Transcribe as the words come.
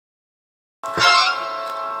Next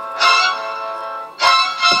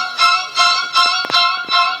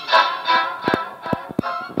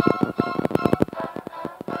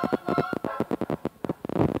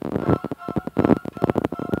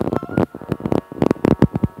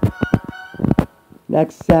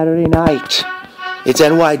Saturday night, it's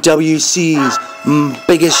NYWC's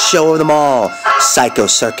biggest show of them all,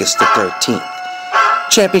 Circus the 13th.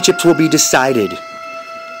 Championships will be decided.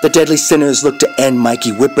 The Deadly Sinners look to end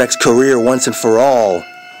Mikey Whipwreck's career once and for all.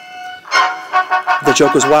 The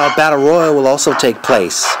Joker's Wild Battle Royal will also take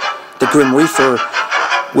place. The Grim Reaper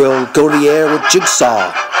will go to the air with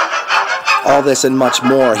Jigsaw. All this and much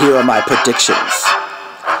more, here are my predictions.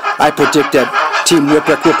 I predict that Team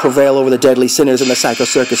Whipwreck will prevail over the Deadly Sinners in the Psycho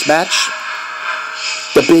Circus match.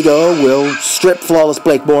 The Big O will strip Flawless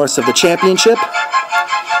Blake Morris of the championship.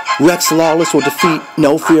 Rex Lawless will defeat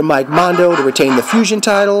No Fear Mike Mondo to retain the Fusion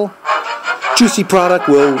title. Juicy Product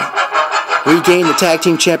will regain the Tag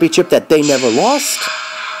Team Championship that they never lost.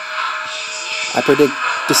 I predict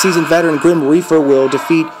the seasoned veteran Grim Reaper will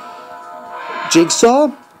defeat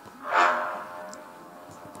Jigsaw.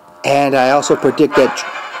 And I also predict that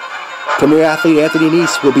Premier Athlete Anthony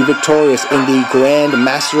Nese will be victorious in the Grand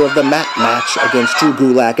Master of the Mat match against Drew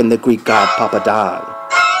Gulak and the Greek god Papa Don.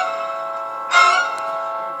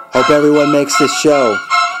 Hope everyone makes this show.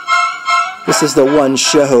 This is the one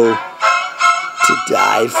show to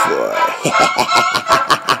die for.